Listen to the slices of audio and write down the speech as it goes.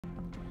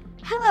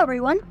Hello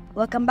everyone,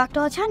 welcome back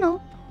to our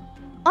channel.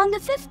 On the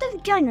 5th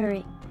of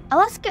January,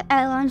 Alaska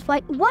Airlines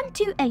Flight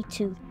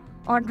 1282,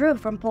 en route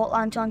from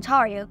Portland to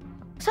Ontario,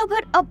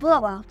 suffered a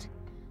blowout.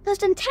 Less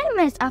than 10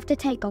 minutes after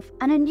takeoff,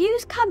 an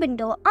unused cabin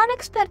door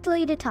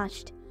unexpectedly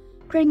detached,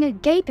 creating a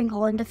gaping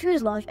hole in the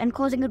fuselage and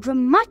causing a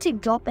dramatic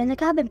drop in the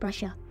cabin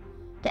pressure.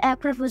 The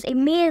aircraft was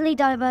immediately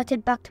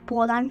diverted back to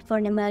Portland for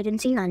an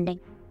emergency landing.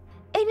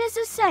 It is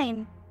the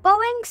same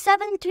Boeing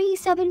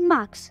 737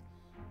 MAX,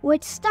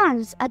 which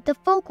stands at the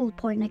focal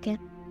point again.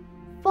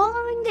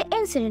 Following the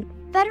incident,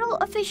 federal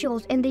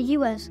officials in the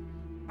US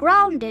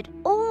grounded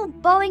all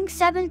Boeing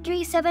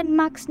 737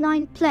 MAX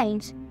 9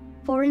 planes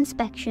for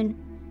inspection.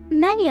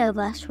 Many of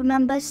us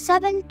remember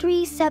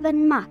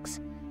 737 MAX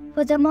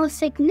for the most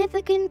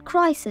significant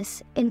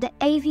crisis in the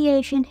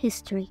aviation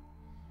history.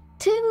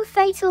 2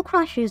 fatal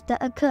crashes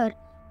that occurred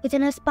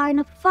within a span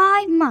of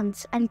 5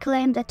 months and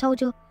claimed a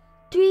total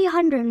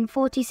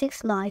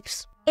 346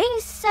 lives.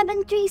 Is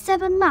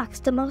 737 MAX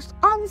the most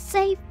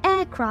unsafe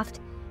aircraft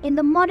in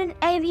the modern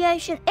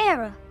aviation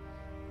era?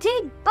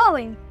 Did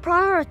Boeing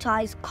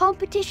prioritize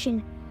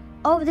competition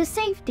over the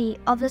safety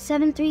of the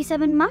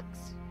 737 MAX?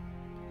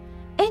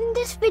 In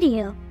this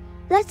video,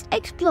 let's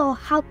explore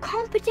how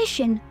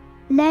competition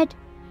led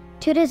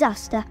to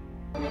disaster.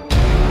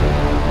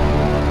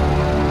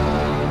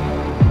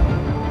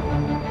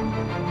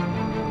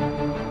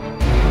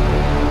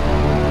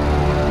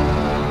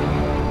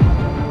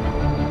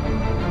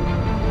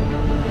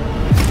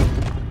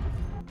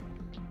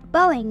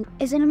 Boeing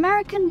is an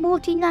American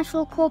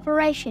multinational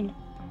corporation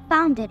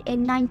founded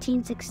in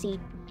 1916.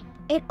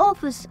 It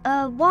offers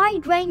a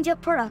wide range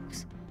of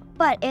products,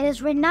 but it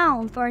is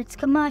renowned for its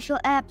commercial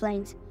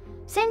airplanes.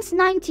 Since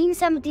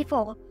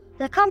 1974,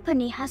 the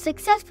company has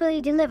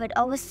successfully delivered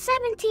over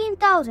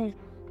 17,000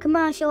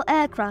 commercial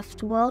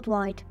aircraft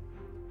worldwide.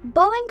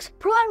 Boeing's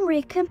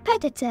primary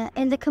competitor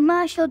in the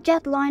commercial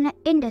jetliner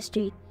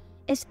industry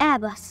is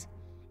Airbus.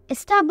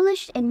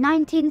 Established in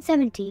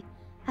 1970,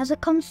 as a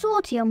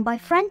consortium by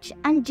French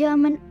and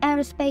German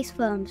aerospace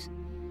firms,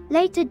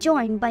 later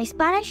joined by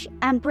Spanish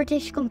and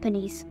British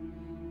companies.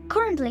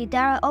 Currently,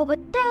 there are over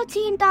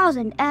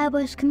 13,000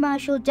 Airbus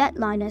commercial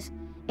jetliners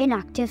in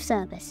active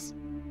service.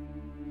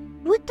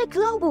 With the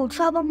global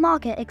travel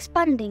market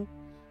expanding,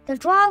 the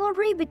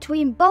rivalry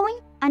between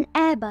Boeing and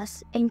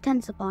Airbus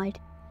intensified,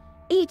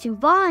 each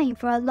vying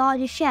for a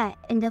larger share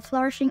in the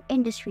flourishing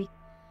industry.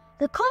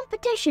 The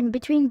competition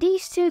between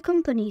these two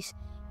companies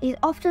is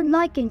often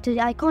likened to the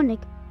iconic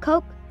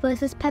Coke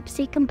versus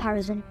Pepsi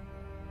comparison.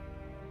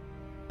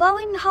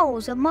 Boeing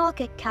holds a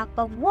market cap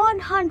of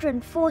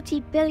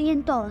 $140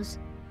 billion,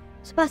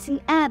 surpassing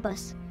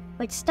Airbus,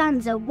 which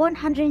stands at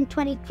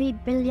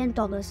 $123 billion.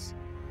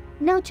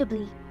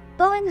 Notably,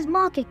 Boeing's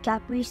market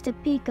cap reached a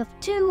peak of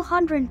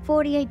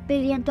 $248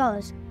 billion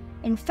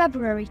in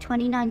February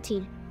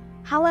 2019.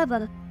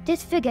 However,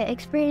 this figure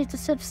experienced a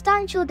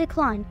substantial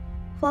decline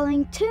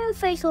following 2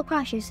 fatal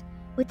crashes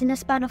within a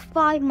span of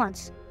 5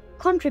 months,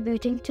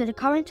 contributing to the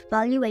current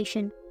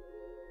valuation.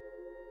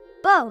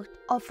 Both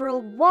offer a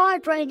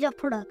wide range of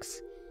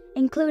products,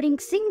 including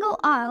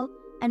single-aisle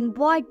and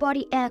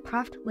wide-body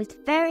aircraft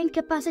with varying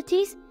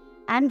capacities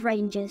and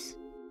ranges.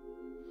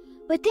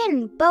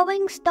 Within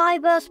Boeing's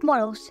diverse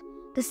models,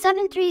 the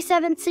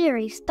 737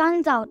 series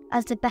stands out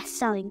as the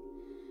best-selling,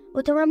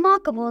 with a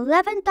remarkable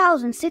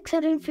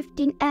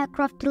 11,615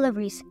 aircraft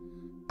deliveries,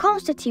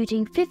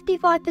 constituting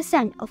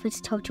 55% of its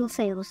total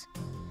sales.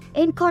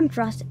 In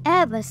contrast,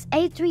 Airbus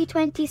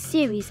A320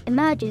 series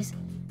emerges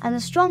as a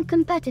strong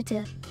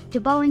competitor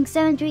to Boeing's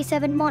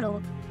 737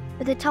 model,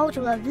 with a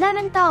total of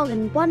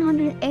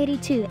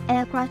 11,182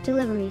 aircraft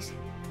deliveries,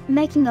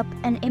 making up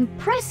an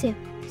impressive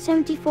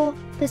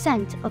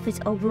 74% of its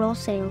overall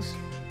sales.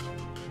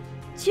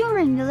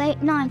 During the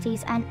late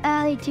 90s and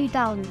early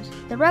 2000s,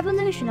 the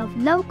revolution of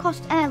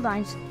low-cost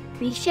airlines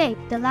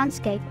reshaped the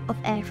landscape of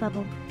air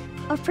travel.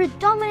 A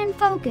predominant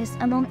focus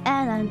among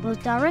airlines was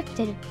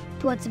directed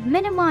towards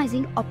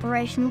minimizing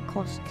operational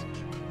costs,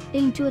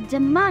 leading to a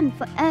demand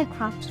for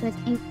aircraft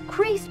with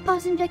increased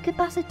passenger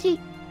capacity,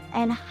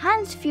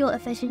 enhanced fuel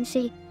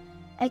efficiency,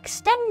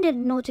 extended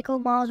nautical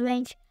miles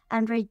range,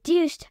 and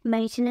reduced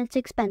maintenance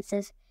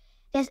expenses.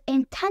 This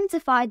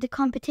intensified the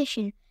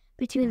competition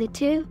between the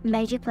 2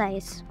 major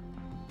players.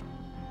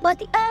 By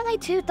the early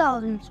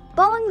 2000s,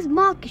 Boeing's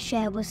market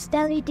share was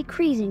steadily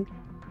decreasing,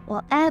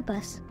 while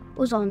Airbus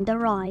was on the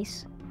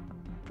rise.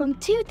 From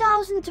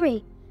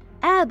 2003,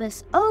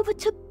 Airbus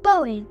overtook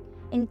Boeing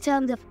in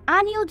terms of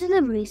annual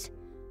deliveries,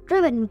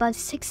 driven by the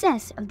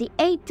success of the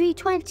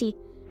A320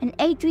 and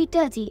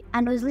A330,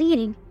 and was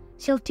leading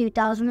till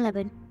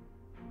 2011.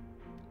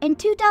 In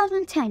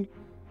 2010,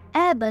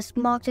 Airbus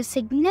marked a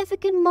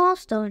significant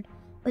milestone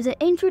with the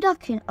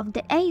introduction of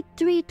the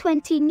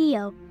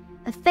A320neo,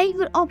 a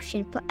favored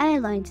option for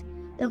airlines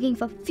looking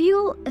for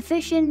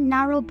fuel-efficient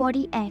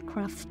narrow-body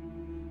aircraft.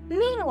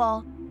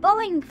 Meanwhile,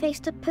 Boeing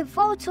faced a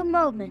pivotal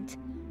moment,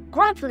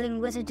 grappling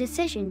with a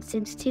decision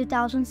since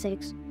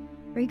 2006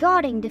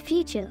 regarding the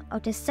future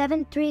of the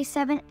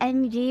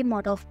 737NG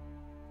model.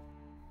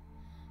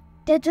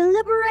 The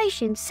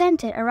deliberations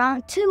centered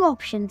around two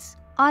options,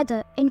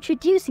 either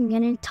introducing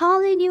an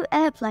entirely new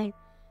airplane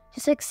to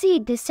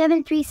succeed the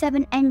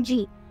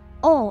 737NG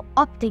or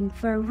opting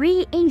for a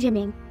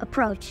re-engineering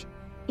approach,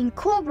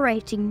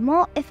 incorporating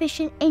more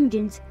efficient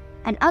engines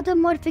and other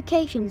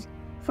modifications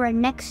for a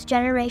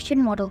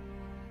next-generation model.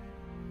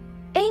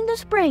 In the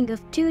spring of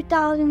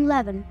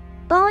 2011,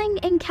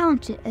 Boeing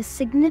encountered a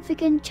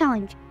significant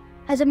challenge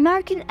as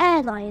American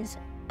Airlines,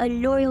 a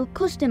loyal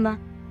customer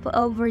for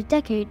over a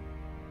decade,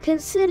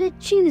 considered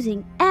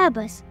choosing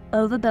Airbus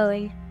over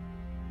Boeing.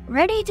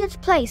 Ready to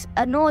place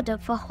an order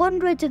for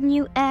hundreds of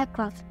new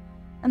aircraft,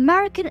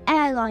 American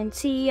Airlines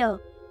CEO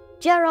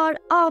Gerard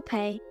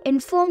Arpey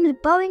informed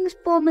Boeing's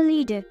former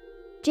leader,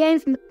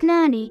 James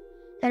McNerney,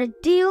 that a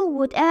deal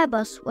with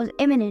Airbus was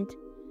imminent.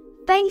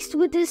 Faced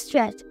with this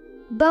threat,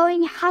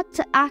 Boeing had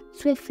to act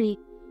swiftly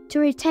to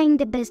retain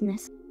the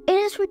business. In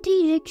a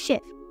strategic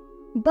shift,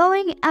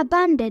 Boeing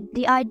abandoned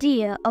the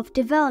idea of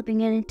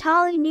developing an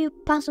entirely new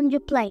passenger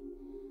plane,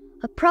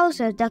 a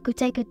process that could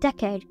take a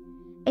decade.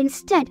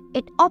 Instead,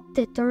 it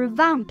opted to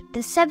revamp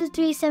the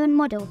 737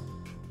 model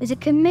with a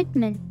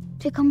commitment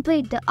to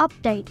complete the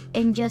update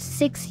in just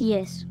 6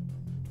 years.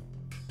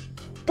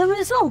 The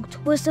result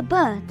was the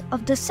birth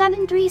of the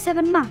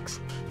 737 MAX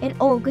in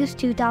August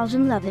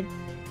 2011.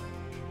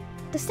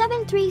 The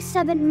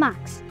 737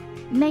 MAX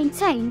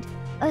maintained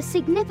a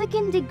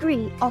significant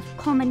degree of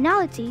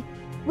commonality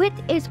with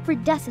its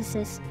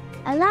predecessors,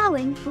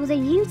 allowing for the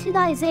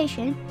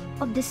utilization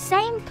of the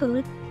same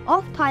pool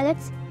of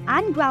pilots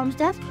and ground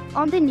staff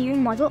on the new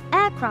model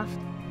aircraft.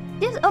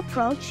 This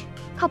approach,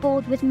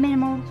 coupled with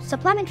minimal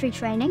supplementary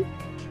training,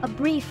 a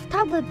brief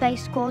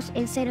tablet-based course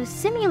instead of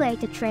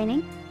simulated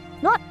training,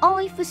 not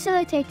only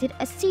facilitated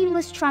a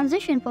seamless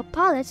transition for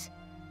pilots,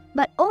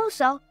 but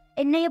also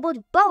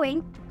enabled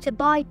Boeing to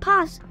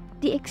bypass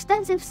the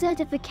extensive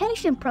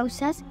certification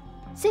process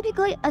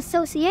typically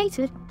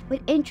associated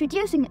with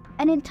introducing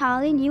an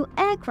entirely new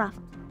aircraft.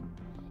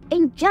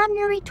 In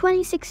January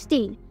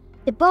 2016,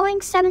 the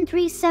Boeing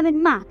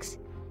 737 MAX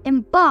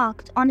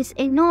embarked on its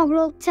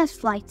inaugural test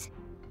flight,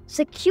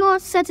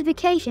 secured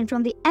certification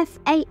from the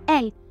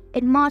FAA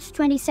in March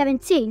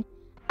 2017,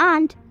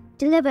 and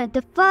delivered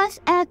the first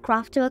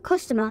aircraft to a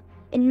customer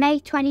in May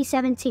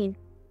 2017.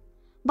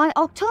 By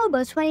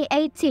October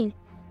 2018,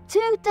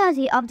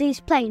 230 of these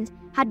planes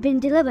had been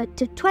delivered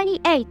to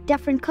 28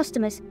 different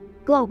customers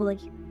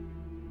globally.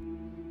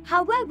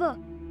 However,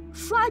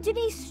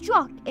 tragedy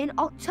struck in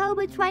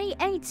October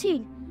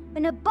 2018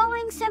 when a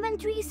Boeing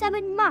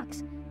 737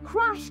 MAX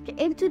crashed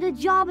into the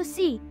Java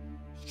Sea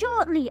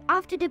shortly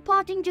after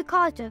departing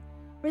Jakarta,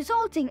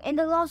 resulting in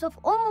the loss of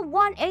all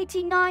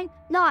 189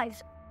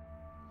 lives.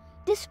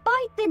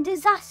 Despite the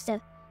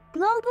disaster,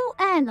 global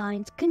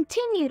airlines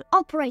continued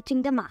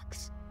operating the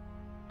MAX,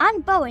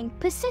 and Boeing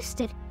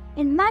persisted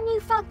in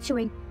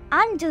manufacturing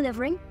and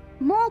delivering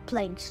more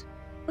planes.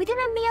 Within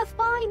a mere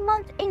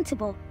 5-month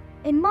interval,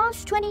 in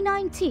March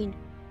 2019,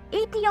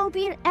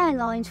 Ethiopian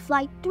Airlines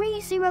Flight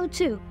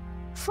 302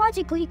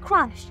 tragically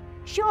crashed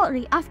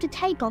shortly after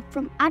takeoff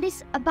from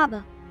Addis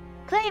Ababa,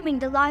 claiming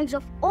the lives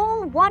of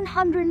all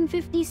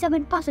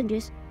 157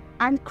 passengers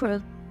and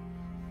crew.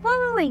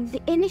 Following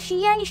the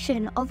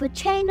initiation of a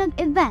chain of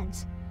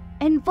events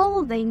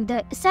involving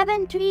the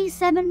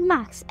 737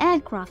 MAX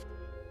aircraft,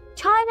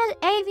 China's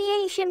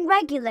aviation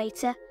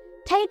regulator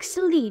takes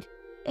the lead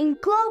in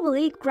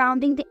globally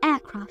grounding the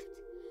aircraft,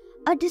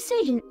 a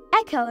decision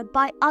echoed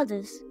by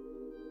others,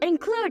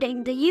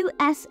 including the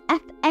US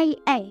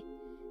FAA.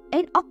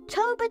 In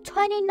October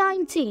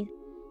 2019,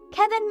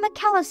 Kevin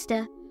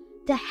McAllister,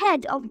 the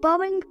head of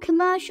Boeing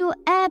Commercial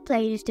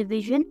Airplanes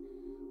Division,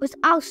 was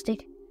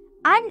ousted,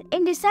 and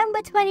in December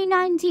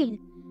 2019,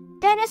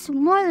 Dennis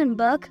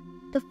Muilenburg,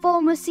 the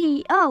former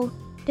CEO,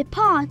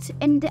 departed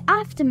in the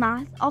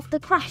aftermath of the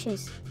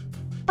crashes.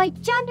 By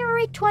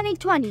January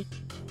 2020,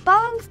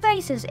 Boeing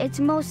faces its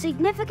most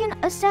significant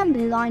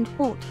assembly line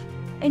halt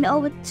in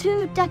over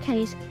 2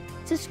 decades,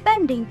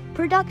 suspending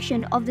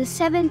production of the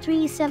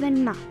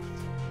 737 MAX.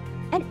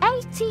 An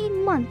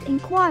 18-month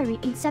inquiry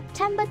in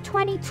September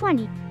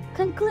 2020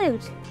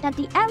 concludes that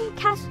the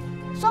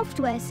MCAS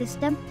software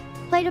system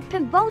played a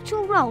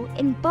pivotal role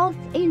in both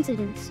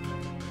incidents,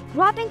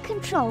 grabbing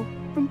control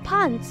from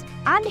pilots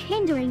and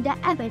hindering their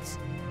efforts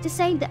to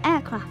save the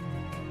aircraft.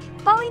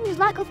 Boeing's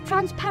lack of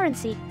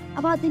transparency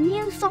about the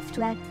new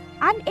software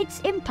and its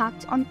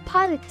impact on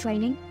pilot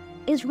training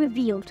is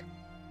revealed.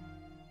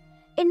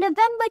 In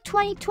November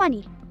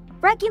 2020,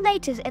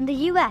 regulators in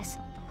the US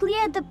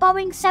cleared the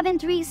Boeing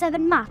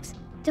 737 MAX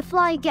to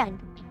fly again,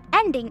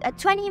 ending a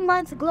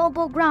 20-month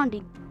global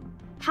grounding.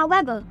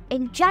 However,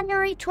 in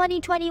January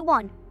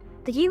 2021,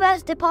 the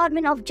US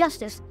Department of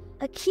Justice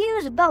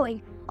accused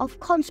Boeing of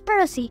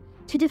conspiracy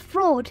to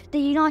defraud the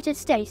United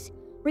States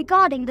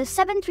regarding the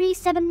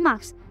 737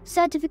 MAX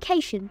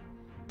certification.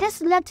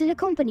 This led to the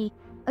company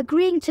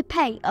agreeing to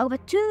pay over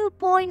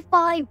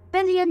 $2.5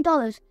 billion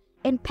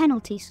in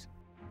penalties.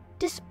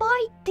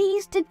 Despite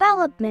these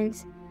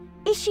developments,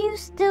 issues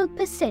still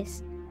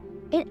persist.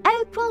 In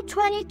April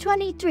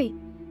 2023,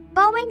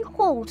 Boeing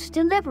halts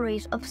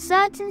deliveries of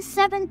certain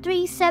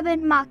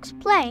 737 MAX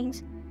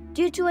planes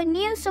due to a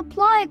new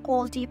supplier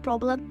quality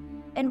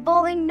problem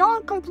involving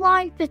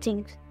non-compliant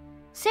fittings.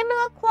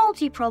 Similar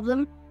quality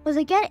problem was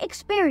again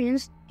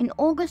experienced in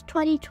August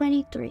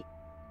 2023.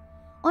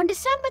 On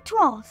December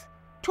 12,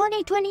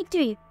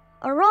 2023,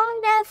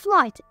 Airlines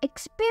Flight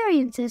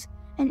experiences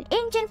an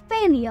engine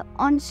failure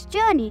on its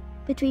journey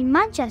between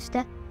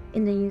Manchester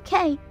in the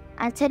UK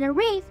and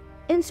Tenerife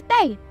in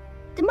Spain.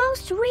 The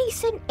most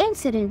recent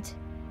incident,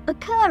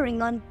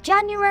 occurring on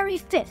January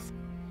 5th,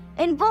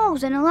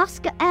 involves an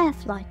Alaska air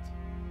flight.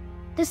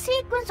 The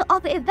sequence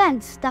of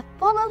events that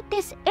followed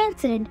this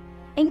incident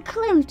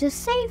includes the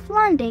safe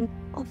landing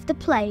of the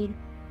plane,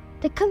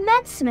 the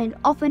commencement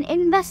of an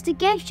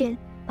investigation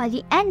by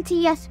the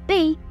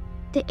NTSB,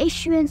 the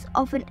issuance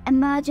of an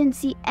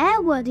emergency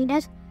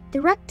airworthiness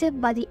directive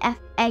by the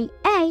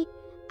FAA,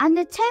 and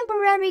the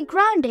temporary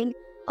grounding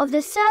of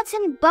the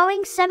certain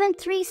Boeing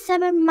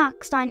 737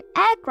 MAX 9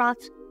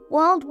 aircraft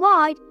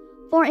worldwide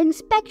for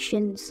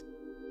inspections.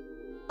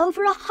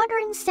 Over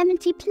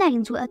 170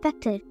 planes were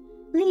affected,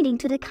 leading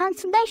to the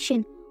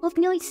cancellation of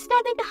nearly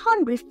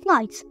 700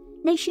 flights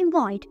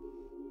nationwide.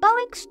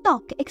 Boeing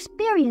stock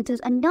experiences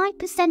a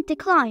 9%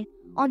 decline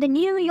on the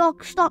New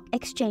York Stock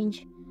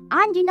Exchange,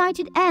 and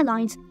United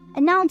Airlines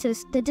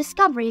announces the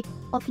discovery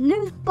of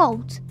loose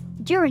bolts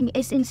during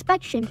its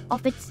inspection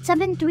of its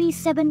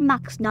 737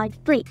 MAX 9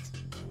 fleet.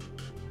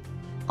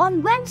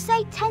 On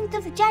Wednesday, 10th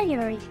of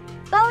January,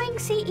 Boeing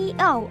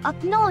CEO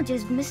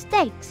acknowledges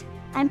mistakes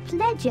and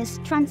pledges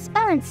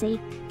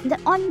transparency in the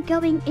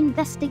ongoing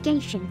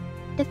investigation.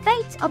 The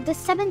fate of the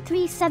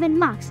 737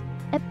 MAX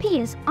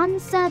appears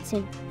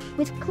uncertain,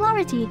 with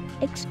clarity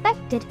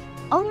expected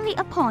only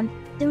upon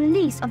the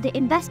release of the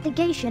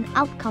investigation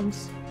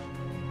outcomes.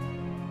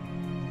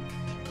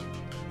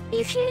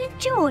 If you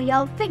enjoy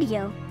our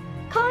video,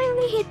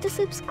 kindly hit the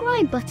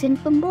subscribe button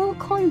for more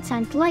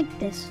content like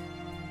this.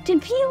 To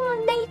view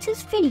our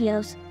latest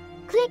videos,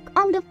 click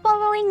on the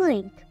following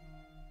link.